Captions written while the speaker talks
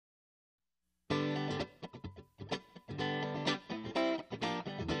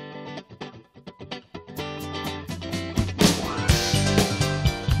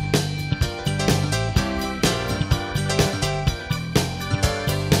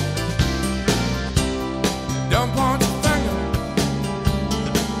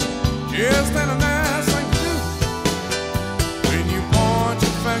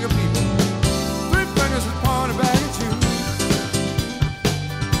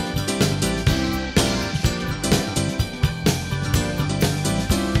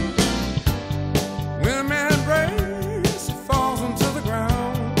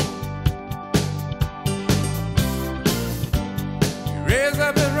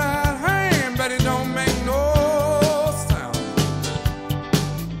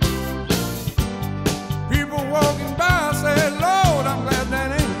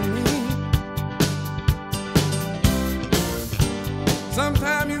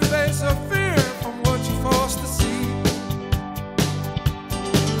face of fear from what you're forced to see.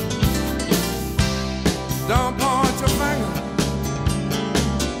 Don't point your finger,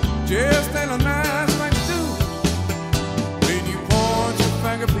 just ain't a nice thing to do. When you point your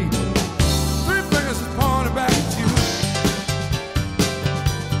finger, people, three fingers is pointed back at you.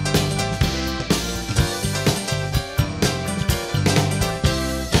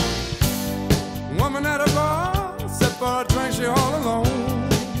 Woman at a bar, set for a drink, she all alone,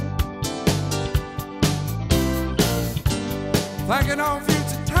 thinking on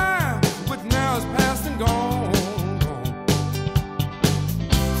future times, which now is past and gone.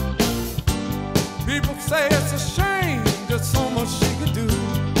 People say it's a shame, there's so much she could do,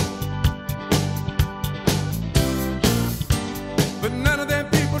 but none of them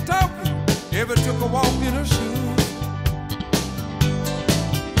people talking ever took a walk in her shoes.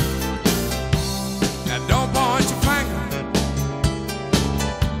 Now don't point your finger,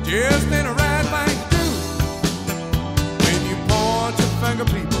 just ain't a right thing to do. When you point your finger,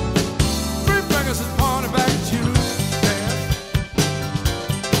 people, three fingers is pointed back at you.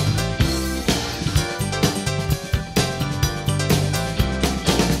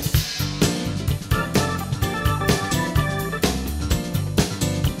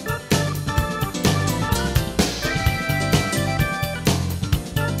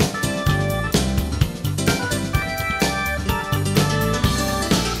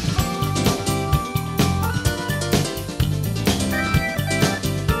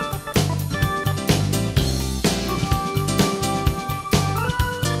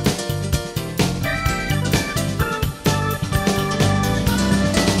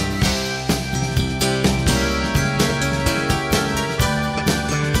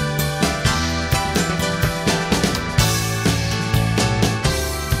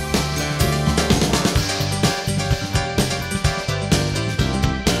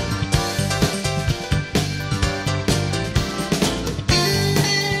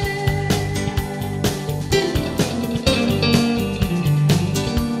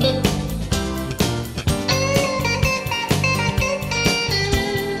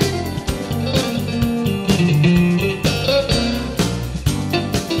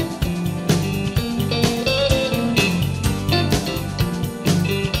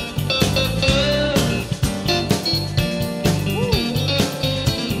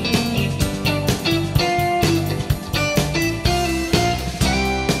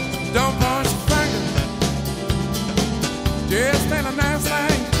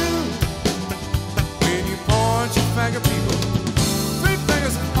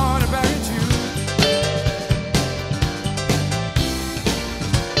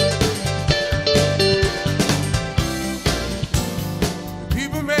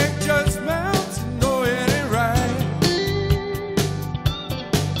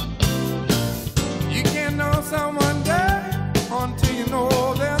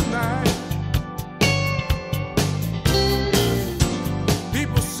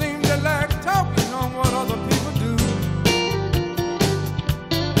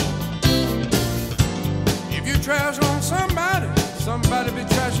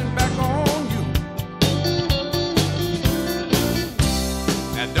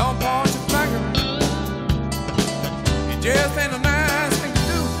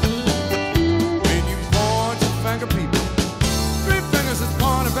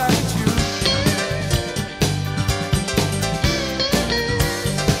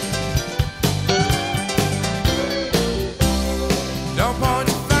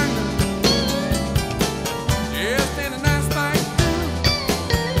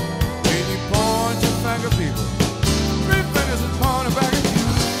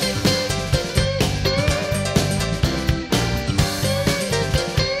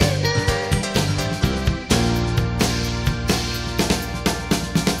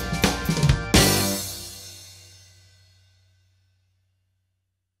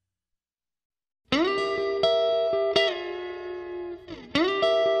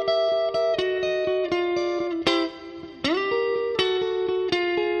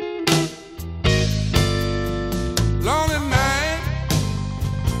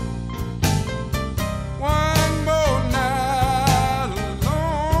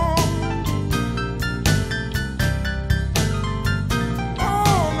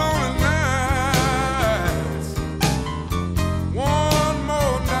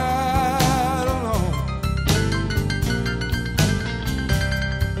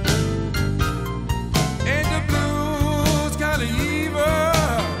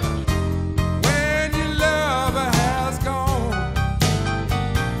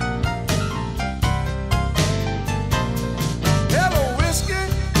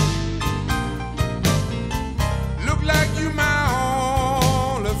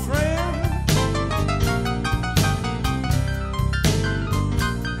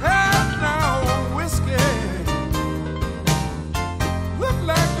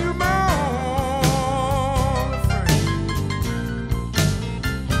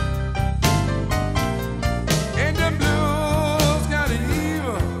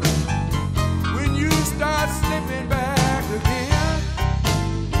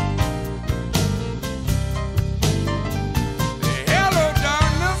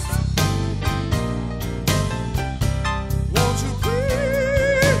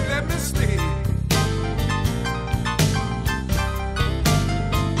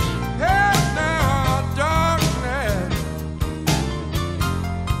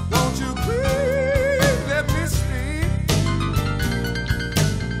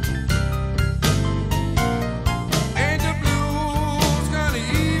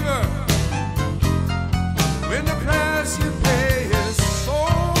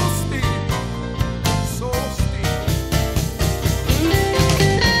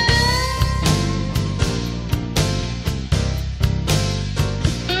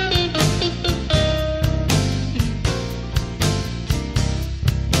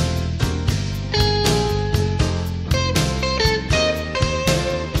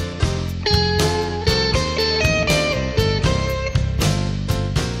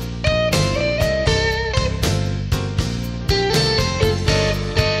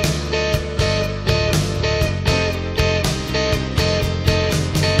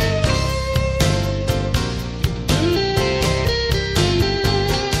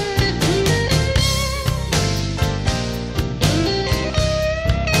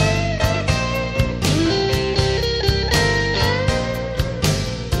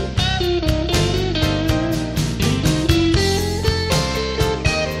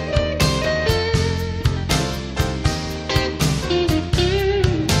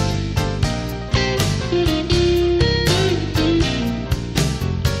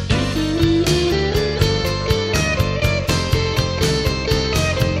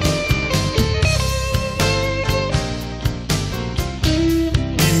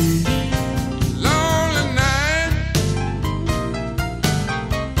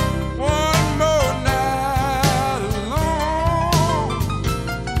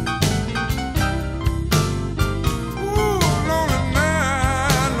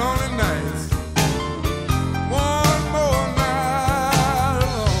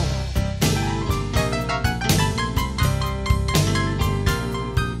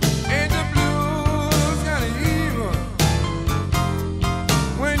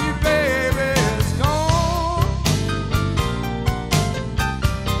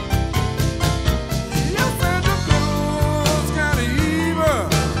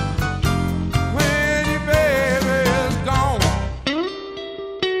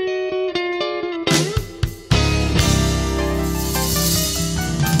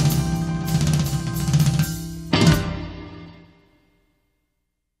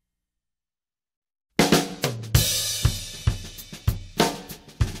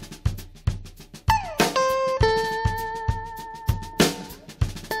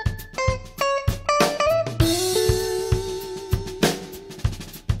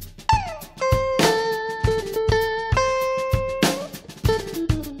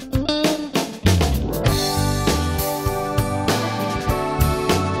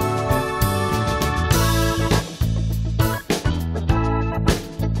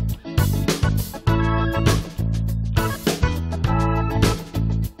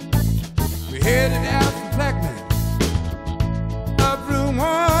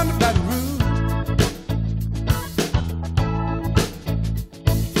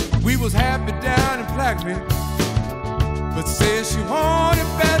 was happy down in Placquemine, but said she wanted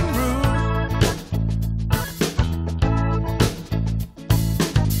Baton Rouge.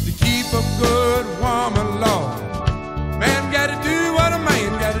 To keep a good woman, Lord, man gotta do what a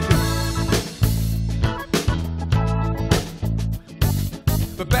man gotta do.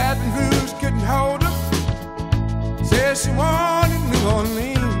 But Baton Rouge couldn't hold her, said she wanted New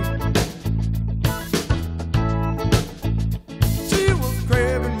Orleans. She was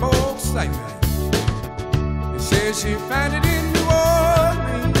craving more excitement, and said she found it in New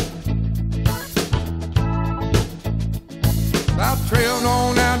Orleans. So I trailed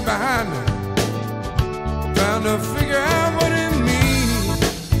on out behind her, trying to figure out what it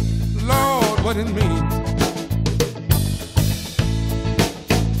means, Lord, what it means.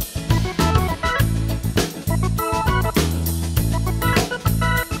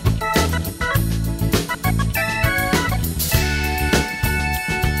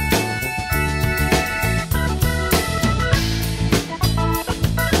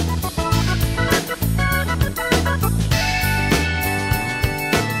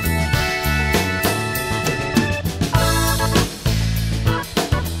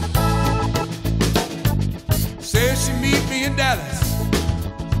 In Dallas,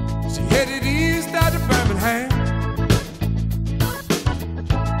 she headed east out to Birmingham.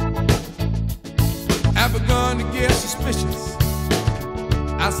 I begun to get suspicious.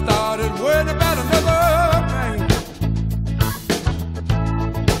 I started worrying about another man.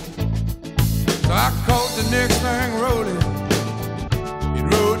 So I caught the next thing rolling. It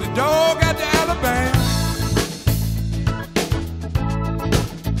rode the dog out to Alabama,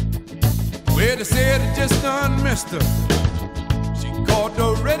 where they said it just done missed her. Caught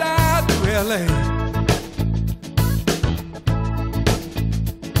the red-eye to L.A.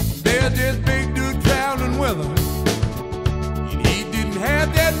 There's this big dude traveling with her, and he didn't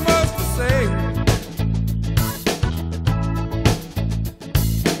have that much to say.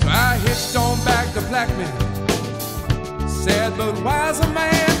 So I hitched on back to Placquemine, sad but wiser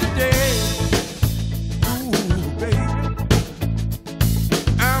man today. Ooh, baby,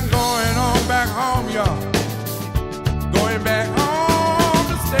 I'm going on back home, y'all. Going back home.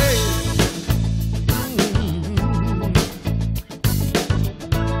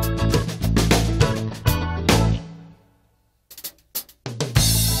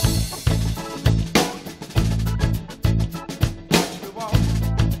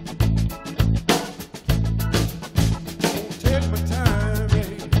 Take my time.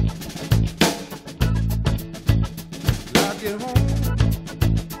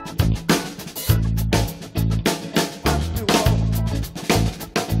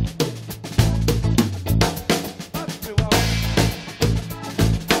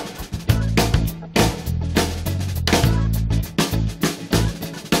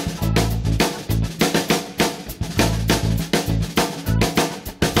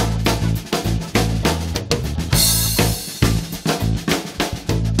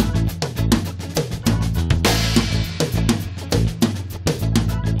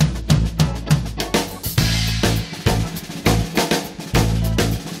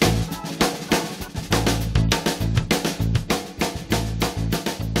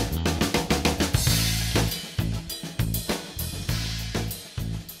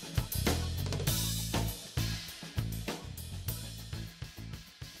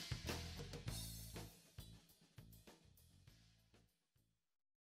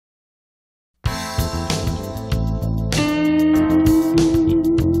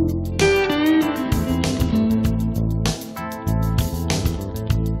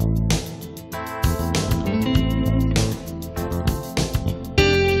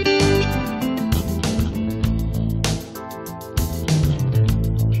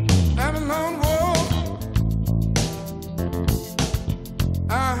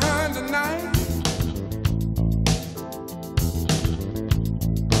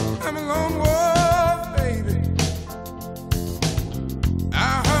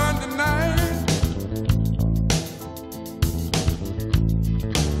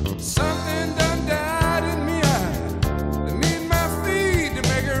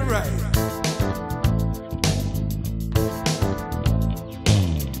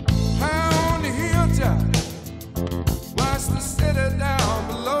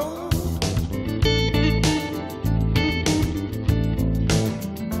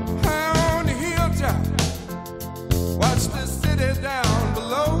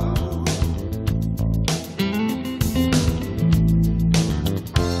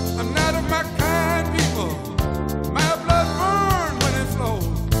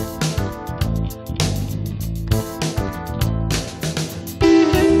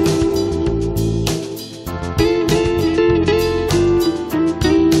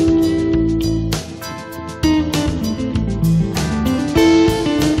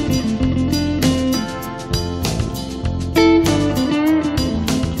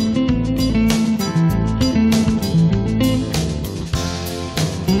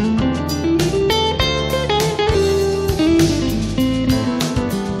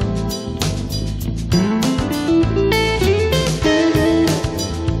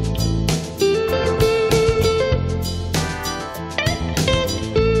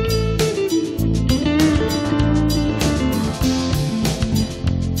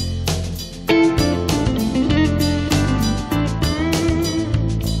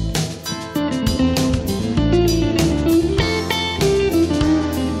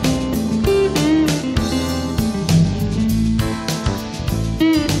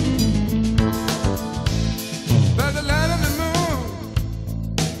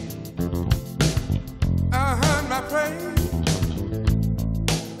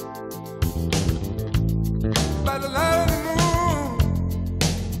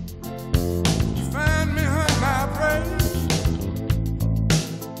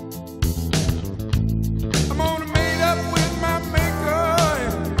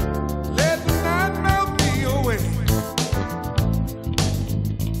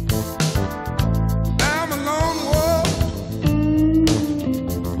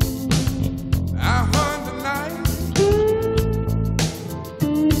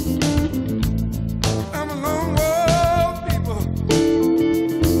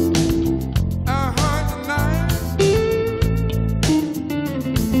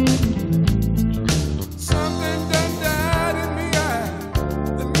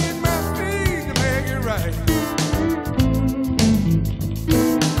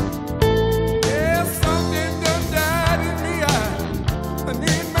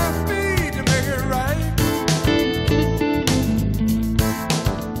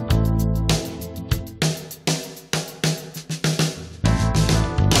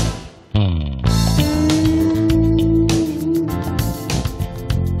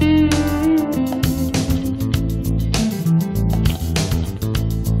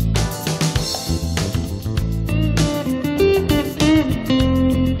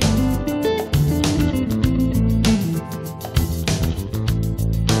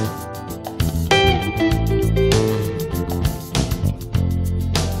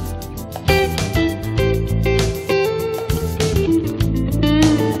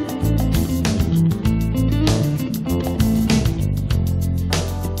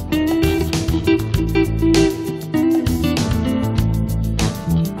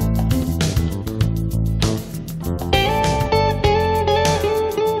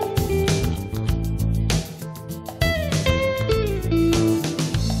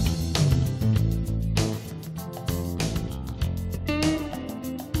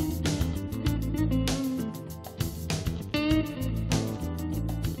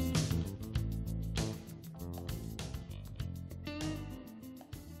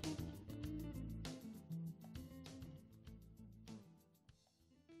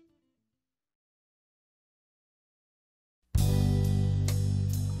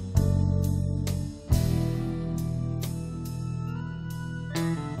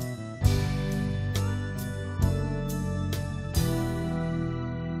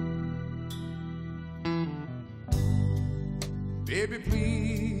 Baby,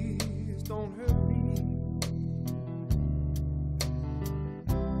 please don't hurt me.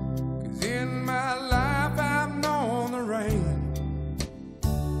 'Cause in my life I've known the rain.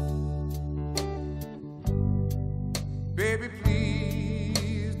 Baby,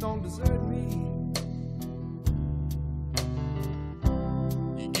 please don't desert me.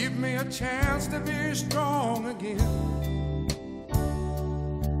 You give me a chance to be strong again.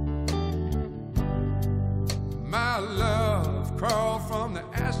 My love crawled from the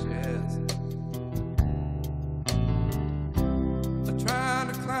ashes, trying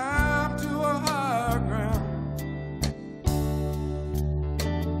to climb to a higher ground.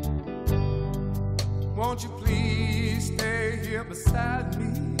 Won't you please stay here beside me,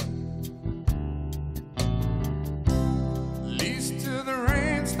 at least till the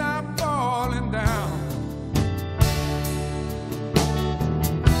rain stop falling down.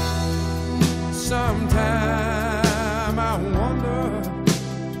 Sometime I wonder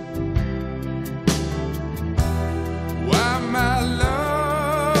why my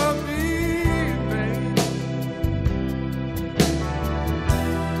love be in vain.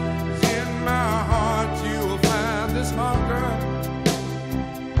 In my heart you will find this hunger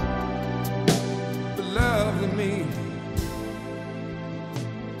for love to me.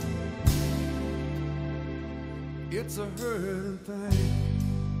 It's a hurting thing.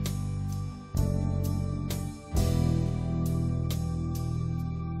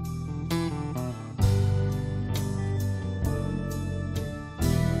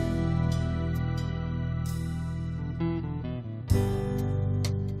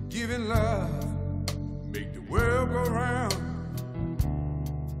 Giving love, make the world go round,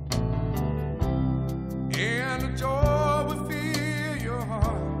 and the joy will fill your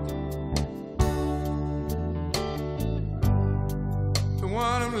heart. The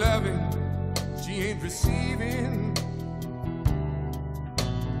one I'm loving, she ain't receiving.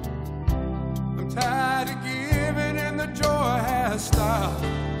 I'm tired of giving and the joy has stopped.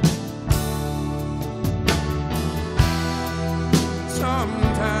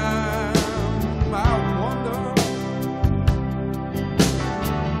 Sometimes I wonder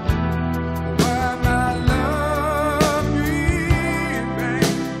why my love be in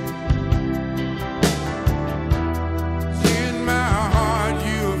vain. In my heart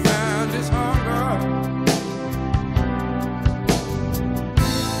you found this hunger,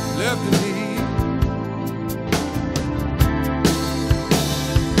 love to me.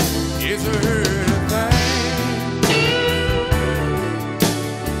 It's a hurting thing.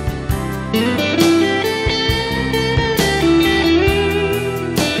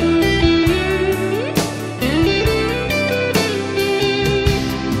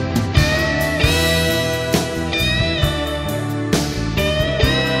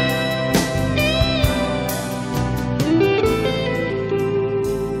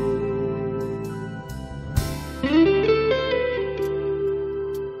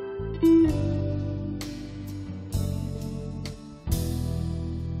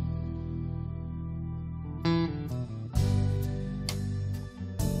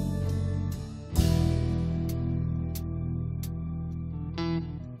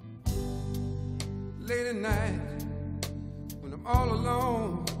 Late at night, when I'm all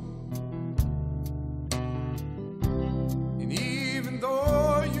alone, and even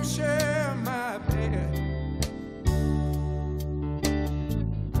though you share my bed,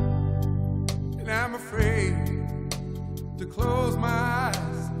 and I'm afraid to close my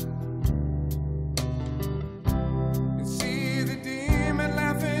eyes and see the demon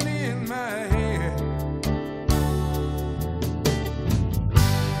laughing in my head.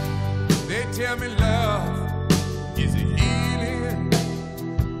 They tell me love is a healing,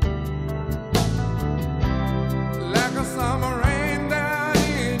 like a summer rain down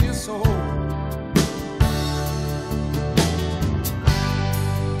in your soul.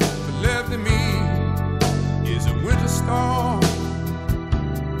 But love to me is a winter storm.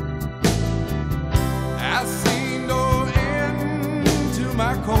 I see no end to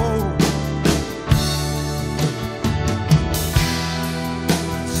my cold.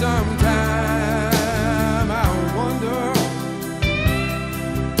 Sometime I wonder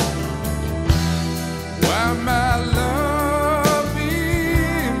why my love be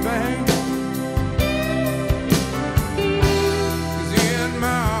in vain. 'Cause in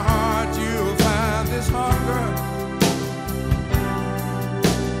my heart you'll find this hunger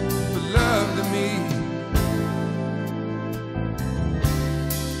for love to me.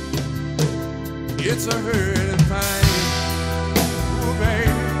 It's a hurting thing, oh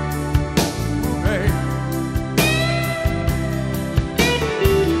baby.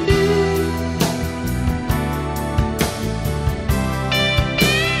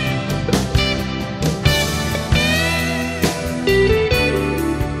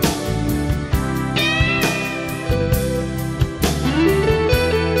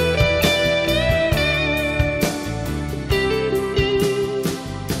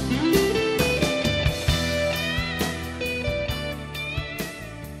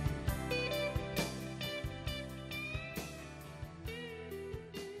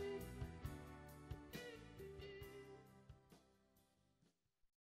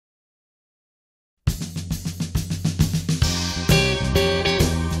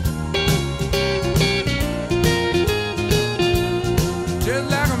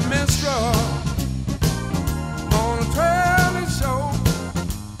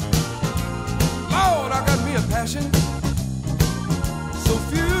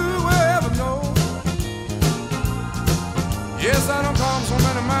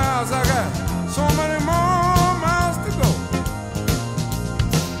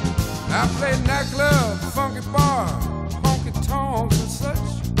 I played nightclub, funky bar, honky tonks and such.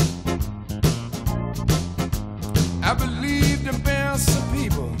 I believed in bands of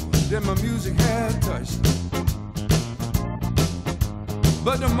people that my music had touched.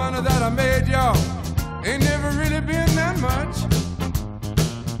 But the money that I made, y'all, ain't never really been that much.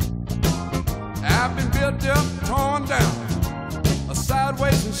 I've been built up, torn down,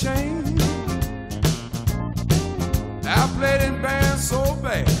 sideways and shame. I played in bands so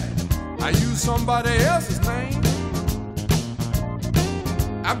bad, I used somebody else's name.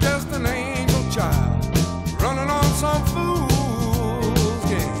 I'm just an angel child, running on some fool's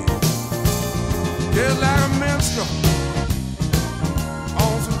game. Just like a minstrel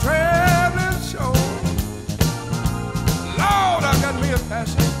on some traveling show. Lord, I got me a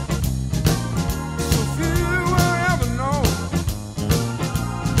passion so few will ever know.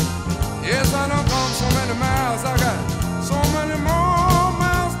 Yes, I done come so many miles, I got so many more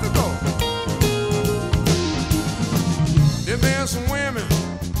miles to go. There been some women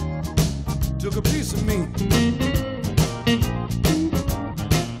took a piece of me.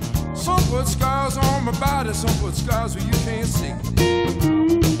 Some put scars on my body, some put scars where you can't see.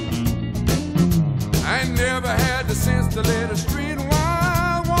 I ain't never had the sense to let a street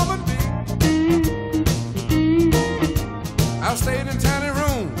wild woman be. I stayed in tiny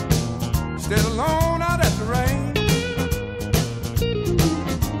rooms, stayed alone out at the rain.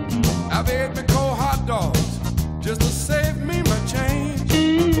 I've ate me cold hot dogs just to save me my change.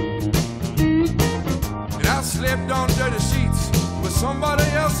 And I slept on dirty sheets with somebody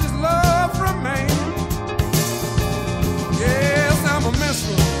else's love remained. Yes, I'm a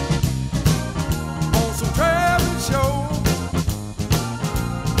minstrel on some traveling show.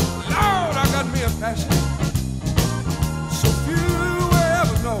 Lord, I got me a passion so few will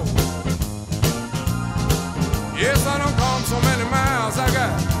ever know. Yes, I done come so many miles, I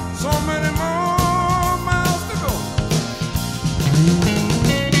got so many more miles to go.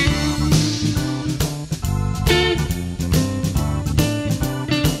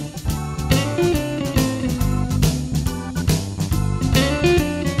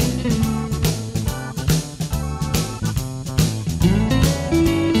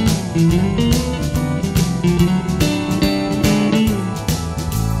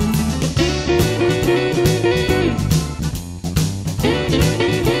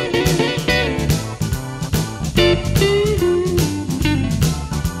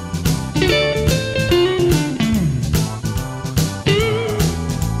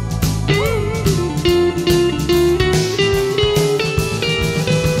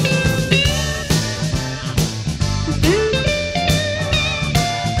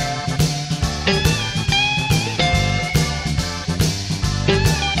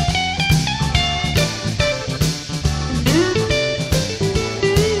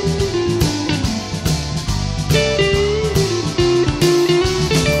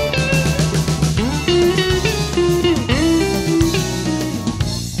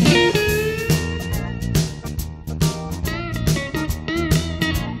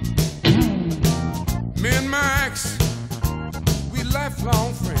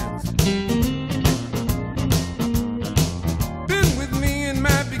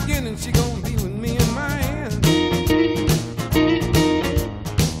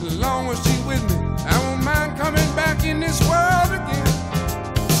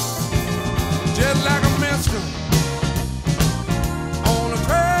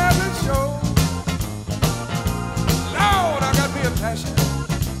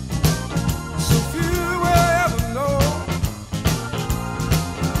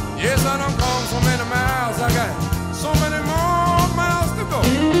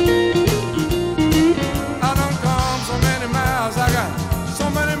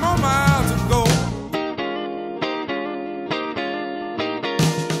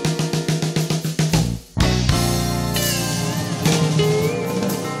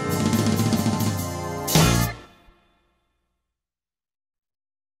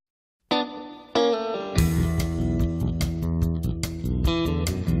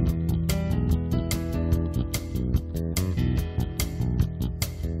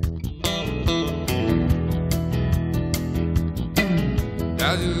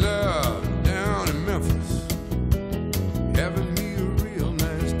 How's your love down in Memphis? Having me a real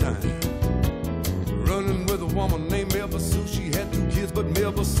nice time. Running with a woman named Melba Sue. She had 2 kids, but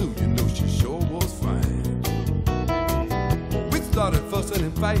Melba Sue, you know she sure was fine. We started fussing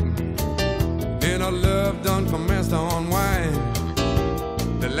and fighting, then our love done commenced to unwind.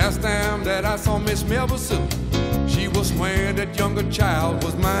 The last time that I saw Miss Melba Sue, she was swearing that younger child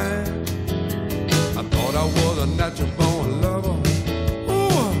was mine. I thought I was a natural born lover.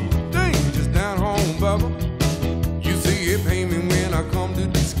 Ooh, dang, Bubba. You see, it pain me when I come to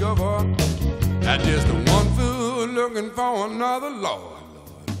discover I just the one fool looking for another, Lord.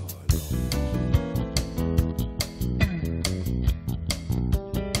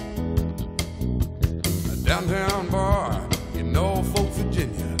 Downtown bar in Norfolk,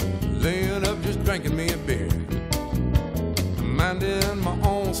 Virginia, laying up just drinking me a beer, minding my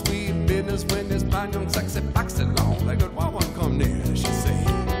own sweet business when this fine young sexy boxy long-legged woman come near. She said,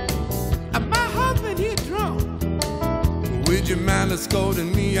 "My husband, he drunk. Would you mind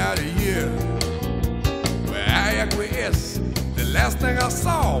escorting me out of here?" Well, I acquiesced. The last thing I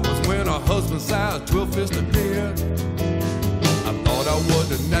saw was when her husband's size 12 fist appeared. I thought I was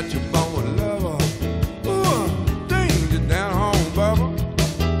a natural born lover. Down home, Bubba.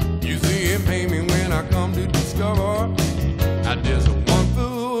 You see, it pain me when I come to discover I just one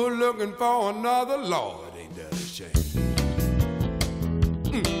fool looking for another, Lord. Ain't that a shame?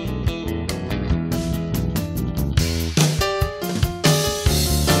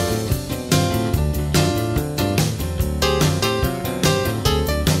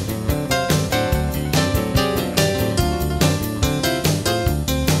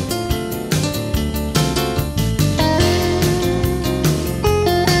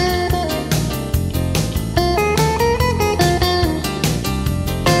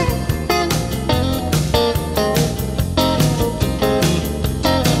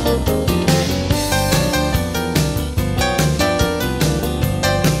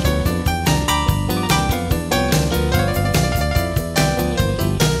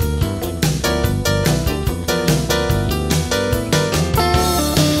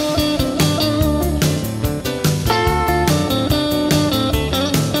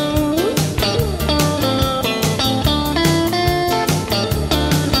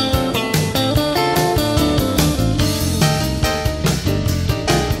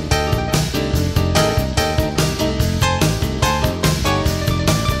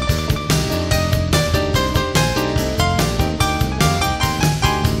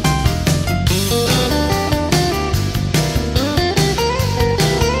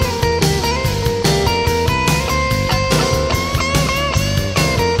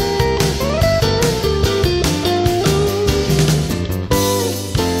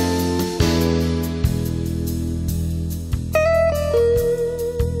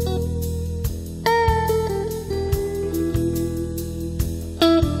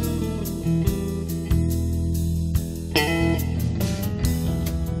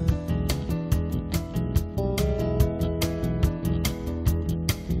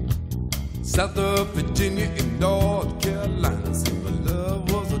 South of Virginia in North Carolina, see my love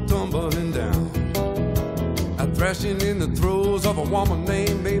was a tumbling down. I thrashing in the throes of a woman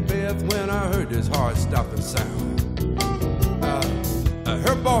named Beth when I heard this heart-stopping sound.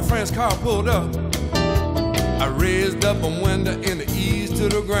 Her boyfriend's car pulled up. I raised up a window in the east to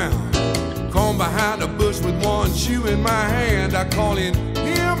the ground. Come behind a bush with one shoe in my hand. I call him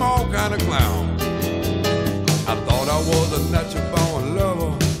all kind of clown. I thought I was a natural born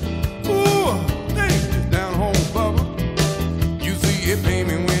lover. Ooh, things down home, Bubba. You see, it pain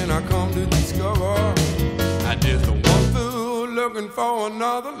me when I come to discover I just a one fool looking for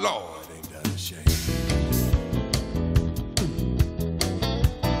another, Lord. Ain't that a shame?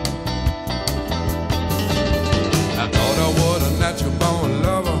 I thought I was a natural born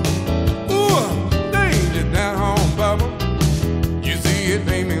lover. Ooh, danger down home, Bubba. You see, it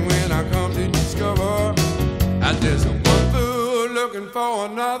pain me when I come to discover I just a one fool looking for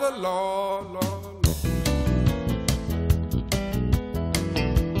another, Lord, Lord, Lord.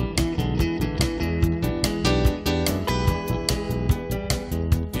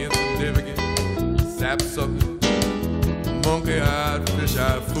 Insignificant, sapsucker, monkey-eyed,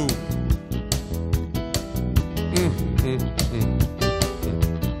 fish-eyed fool.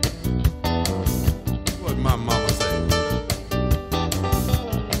 What my mama say?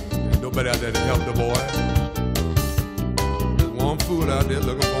 Ain't nobody out there to help the boy. There's one fool out there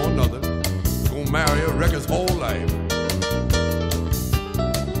looking for another. Gonna marry her, wreck his whole life.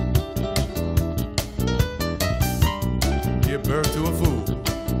 Give birth to a fool.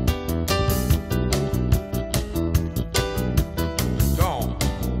 Go on,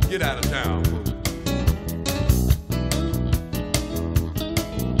 get out of town, fool.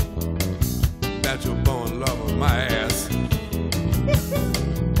 Natural born lover, my ass.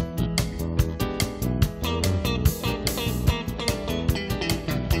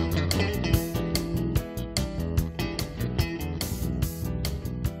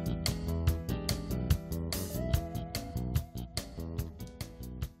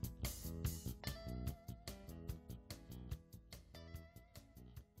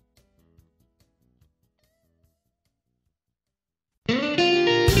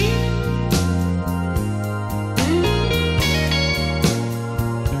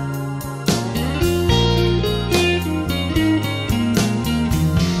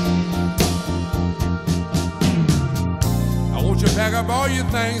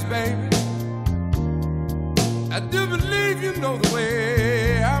 things, baby. I do believe you know the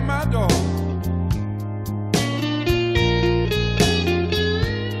way I'm my dog.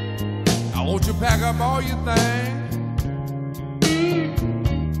 I want you to pack up all your things.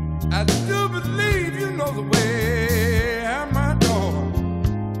 I do believe you know the way I'm my dog.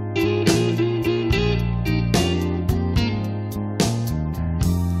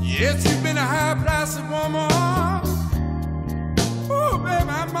 Yes, you've been a high-priced woman. Oh, baby,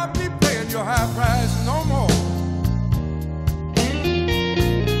 I might be paying your high price no more.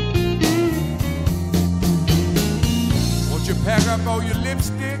 Won't you pack up all your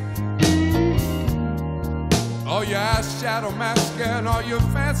lipstick, all your eyeshadow, mascara, and all your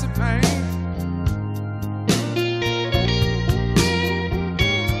fancy paint?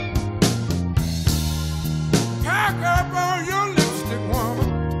 Pack up all your lipstick, woman,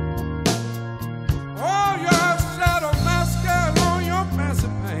 all your eyeshadow, mascara, and all your fancy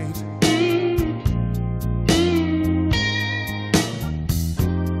paint.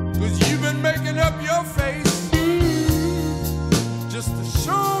 'Cause you've been making up your face just to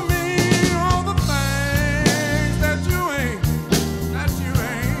show me all the things that you ain't, that you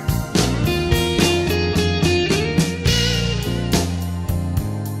ain't.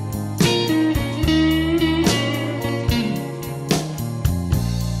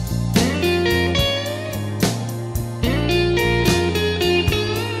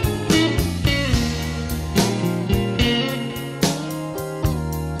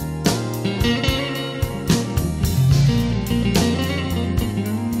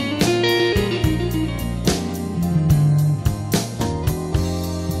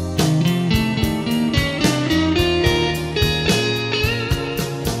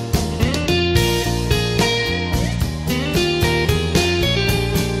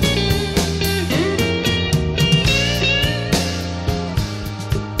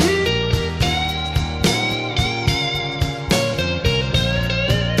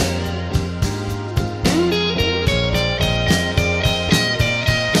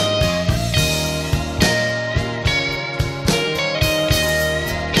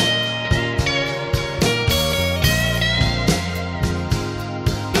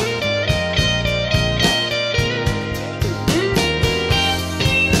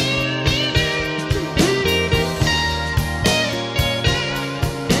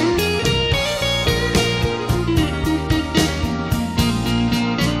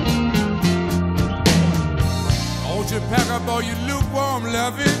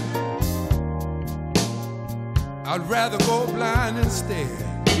 I'd rather go blind instead.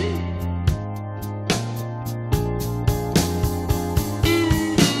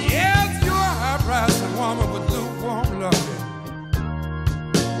 Yes, you're a high-priced woman with lukewarm loving.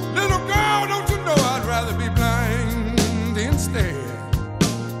 Little girl, don't you know I'd rather be blind instead.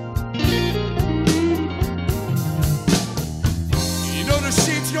 You know the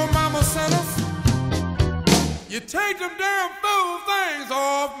sheets your mama sent us? You take them damn fool things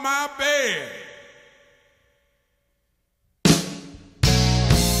off my bed.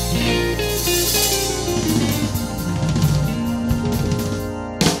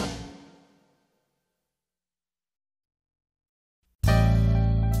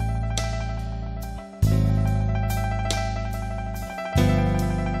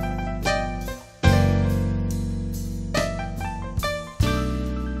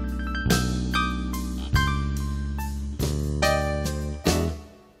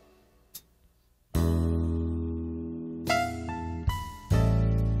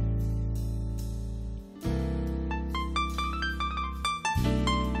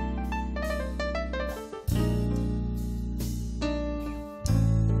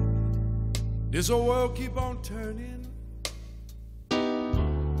 This old world keep on turning,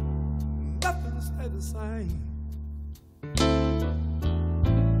 nothing stay the same.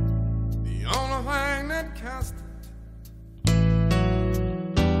 The only thing that constant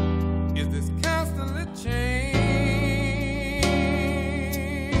is this constantly change.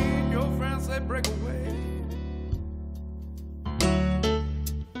 Your friends say break away.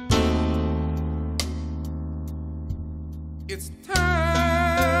 It's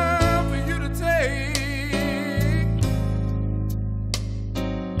time for you to take.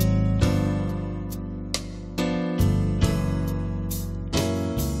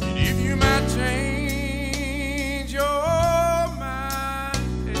 And if you might change your mind,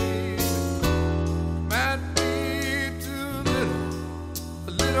 it might be too little, a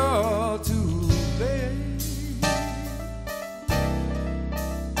little too late.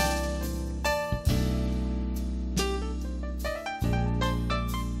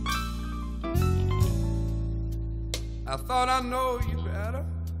 I thought I know you better.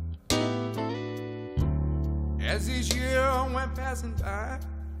 as each year went passing by.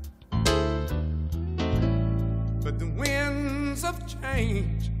 But the winds of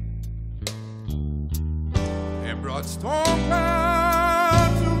change have brought storm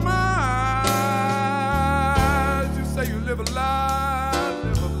clouds to my eyes. You say you live a lie,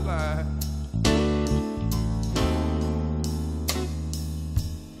 live a lie.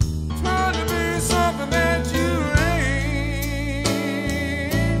 Trying to be something that you ain't,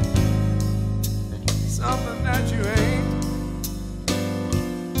 something that you ain't.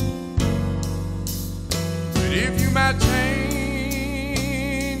 But if you might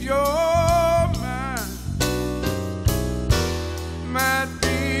change your mind, might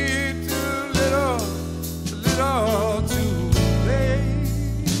be too little too late.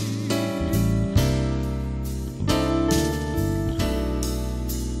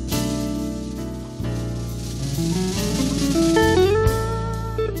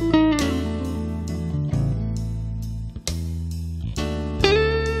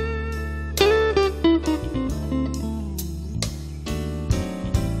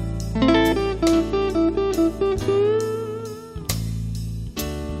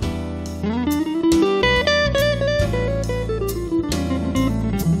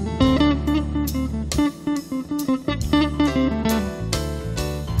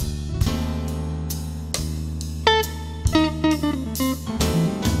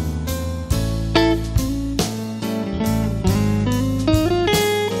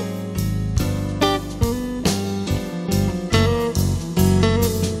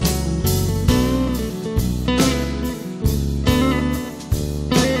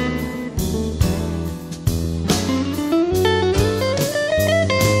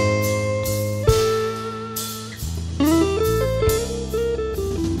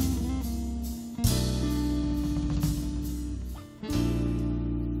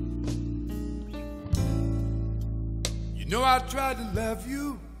 I tried to love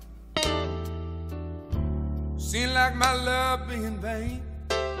you, seemed like my love being vain.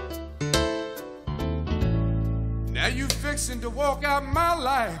 Now you fixing to walk out my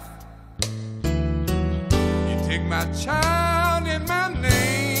life. You take my child and my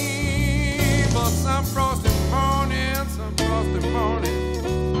name. But some frosty morning, some frosty morning,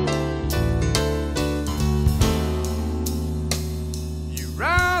 you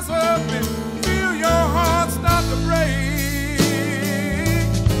rise up and feel your heart start to break.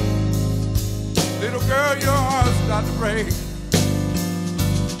 Little girl, your heart start to break.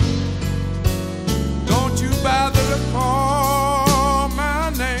 Don't you bother to call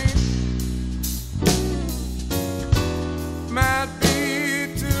my name. Might be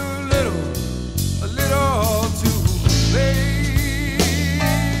too little, a little too late.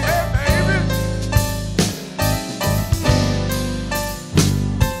 Hey, baby.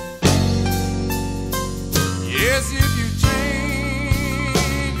 Yes, if you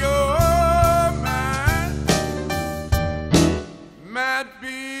change your might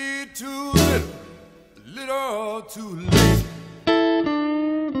be too little too late.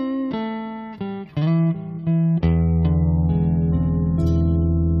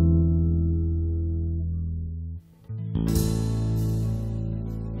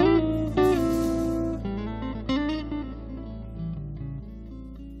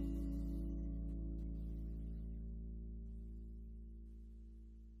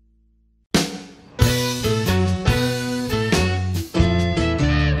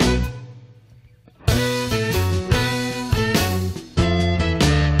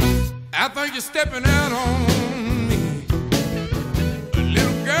 I think you're stepping out on me.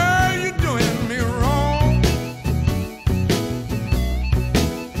 Little girl, you're doing me wrong.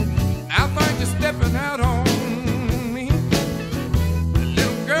 I think you're stepping out on me.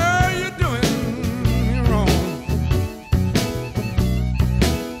 Little girl, you're doing me wrong.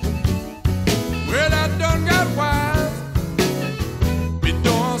 Well, I done got wise, be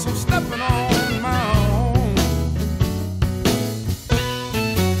doing some stepping on my own.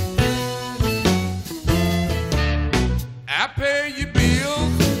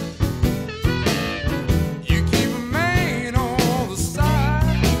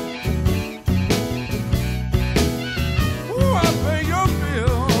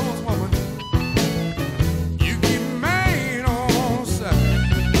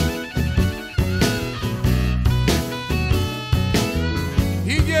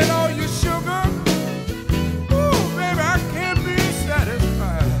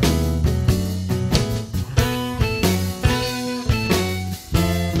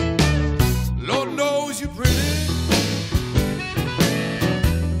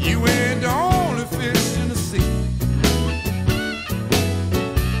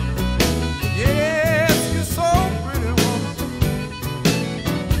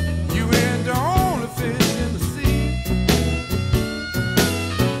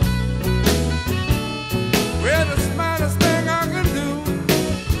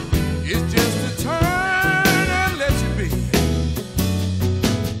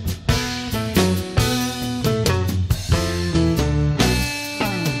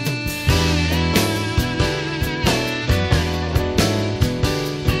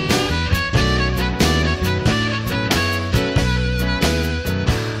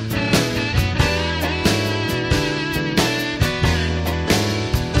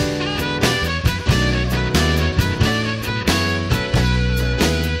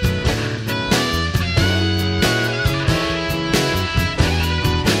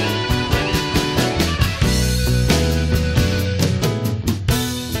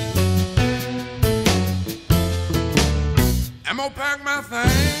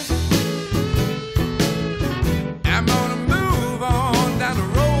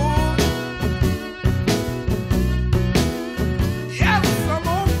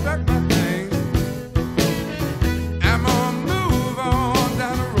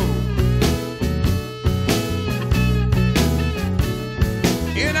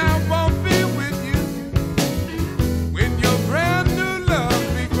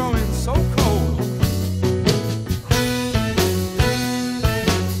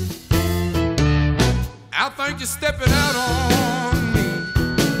 you stepping out on me.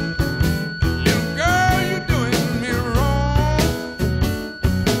 Little girl, you're doing me wrong.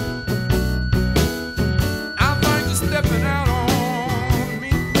 I find you stepping out on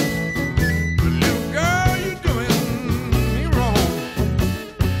me. Little girl, you're doing me wrong.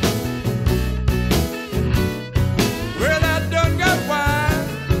 Well, I done got wise.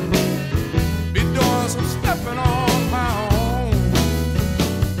 Be doing some stepping on my own.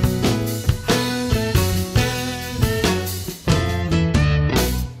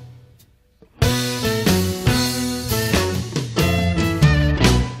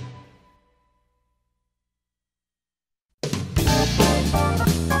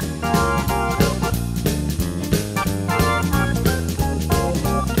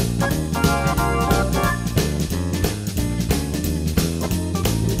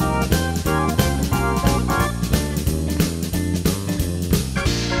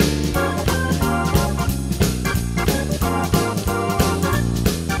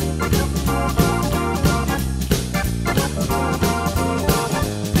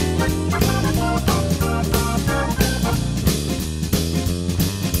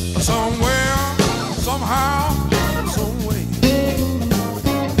 Somewhere, somehow, someway.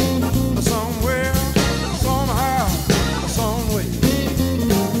 Somewhere, somehow, someway.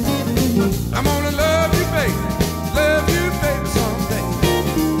 I'm gonna love you, baby, someday.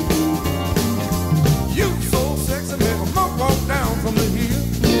 You so sexy, make a monk walk down from the hill.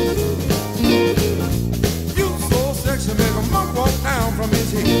 You so sexy, make a monk walk down from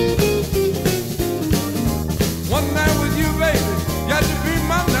his hill. One night with you, baby, got to be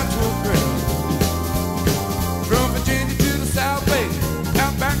my natural girl.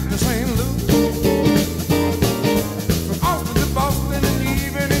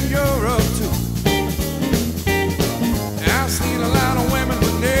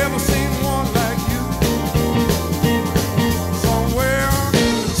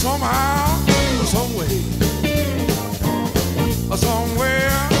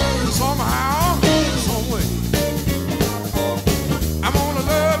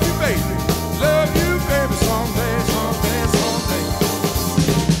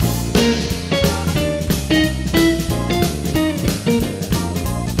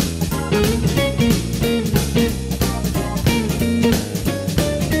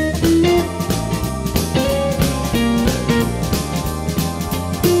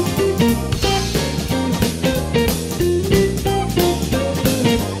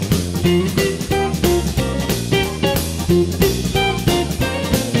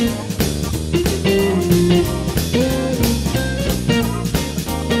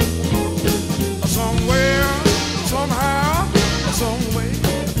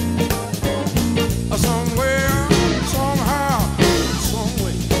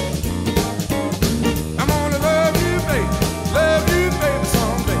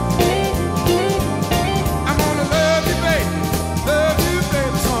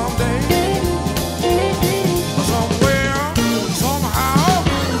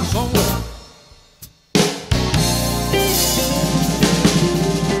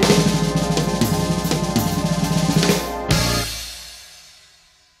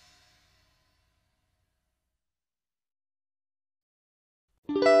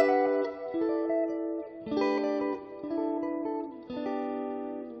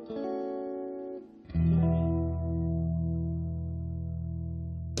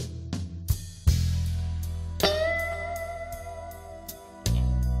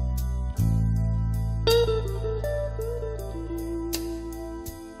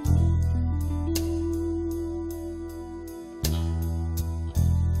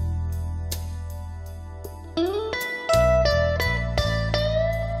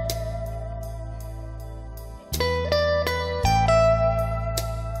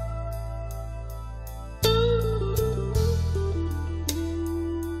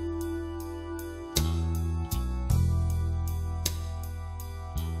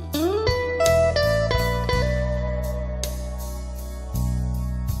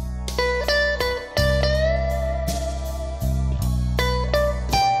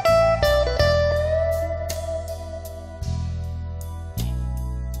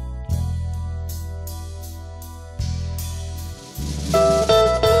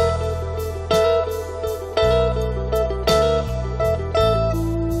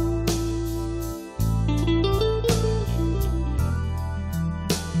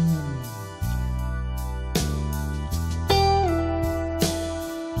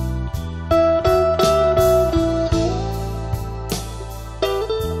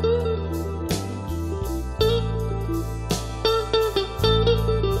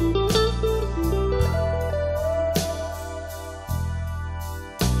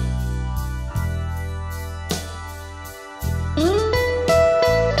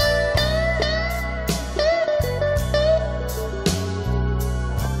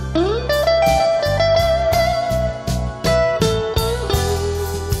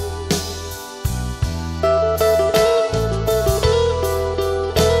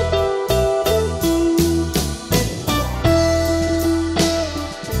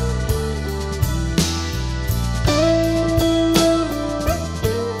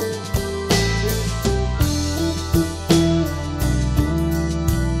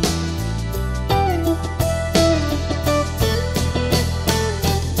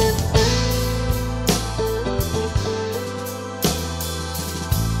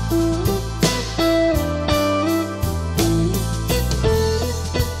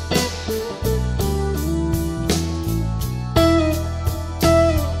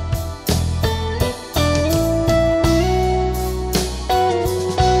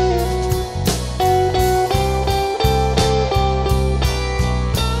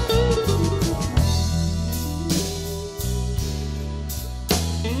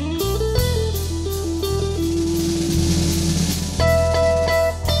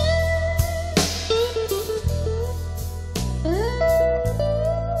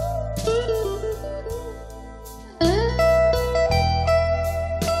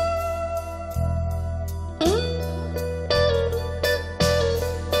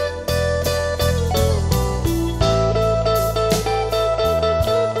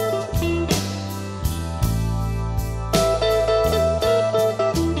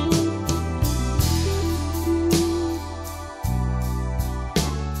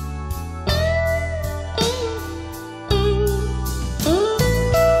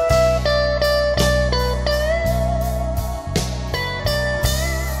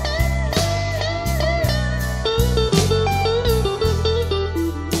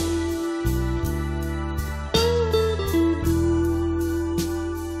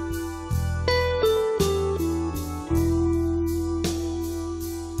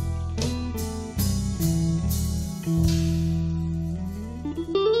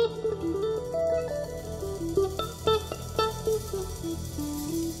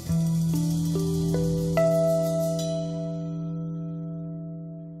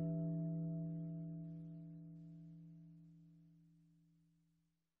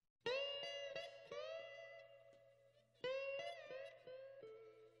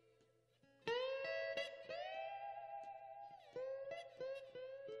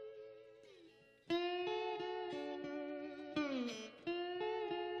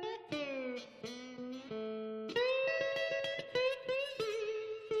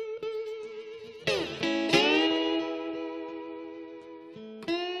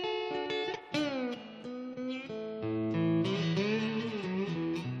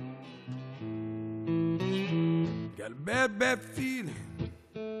 bad, bad feeling.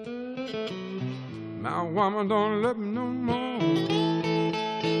 My woman don't love me no more.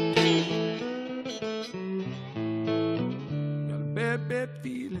 Got a bad, bad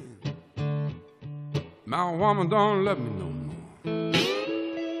feeling. My woman don't love me no more.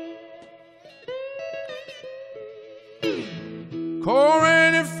 Cold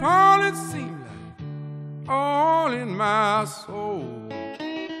rain and falling seems like all in my soul.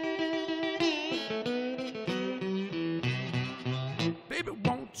 Baby,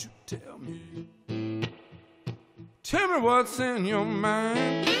 won't you tell me? Tell me what's in your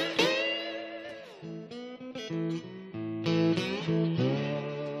mind.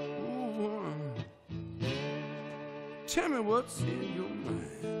 Ooh, tell me what's in your mind.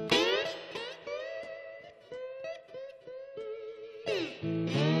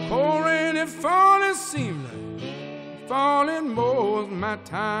 Cold rain and falling seems like falling more's my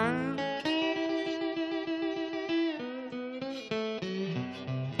time.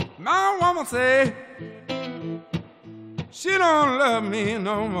 My woman say she don't love me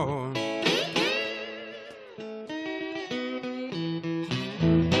no more.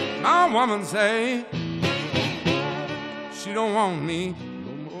 My woman say she don't want me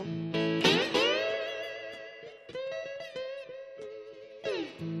no more.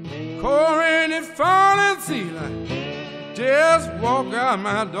 Cold rain and falling sea like just walk out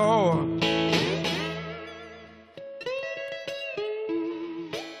my door.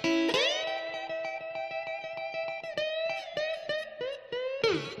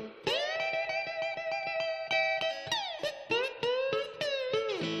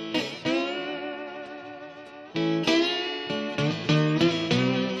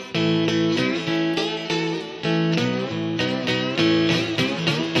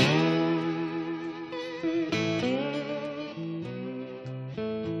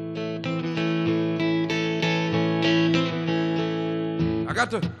 I got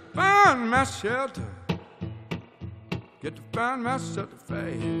to find my shelter. Get to find my shelter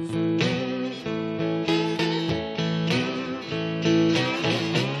fast.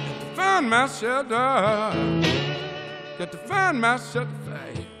 Get to find my shelter. Get to find my shelter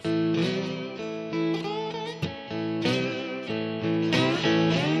fast.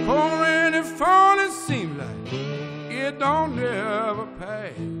 Cold rain and falling seems like it don't ever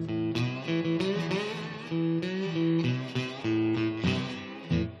pass.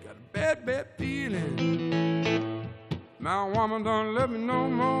 Bad, bad feeling. My woman don't love me no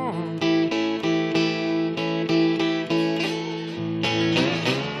more.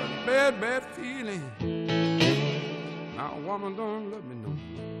 Bad, bad feeling. My woman don't love me no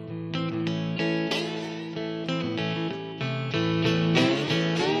more.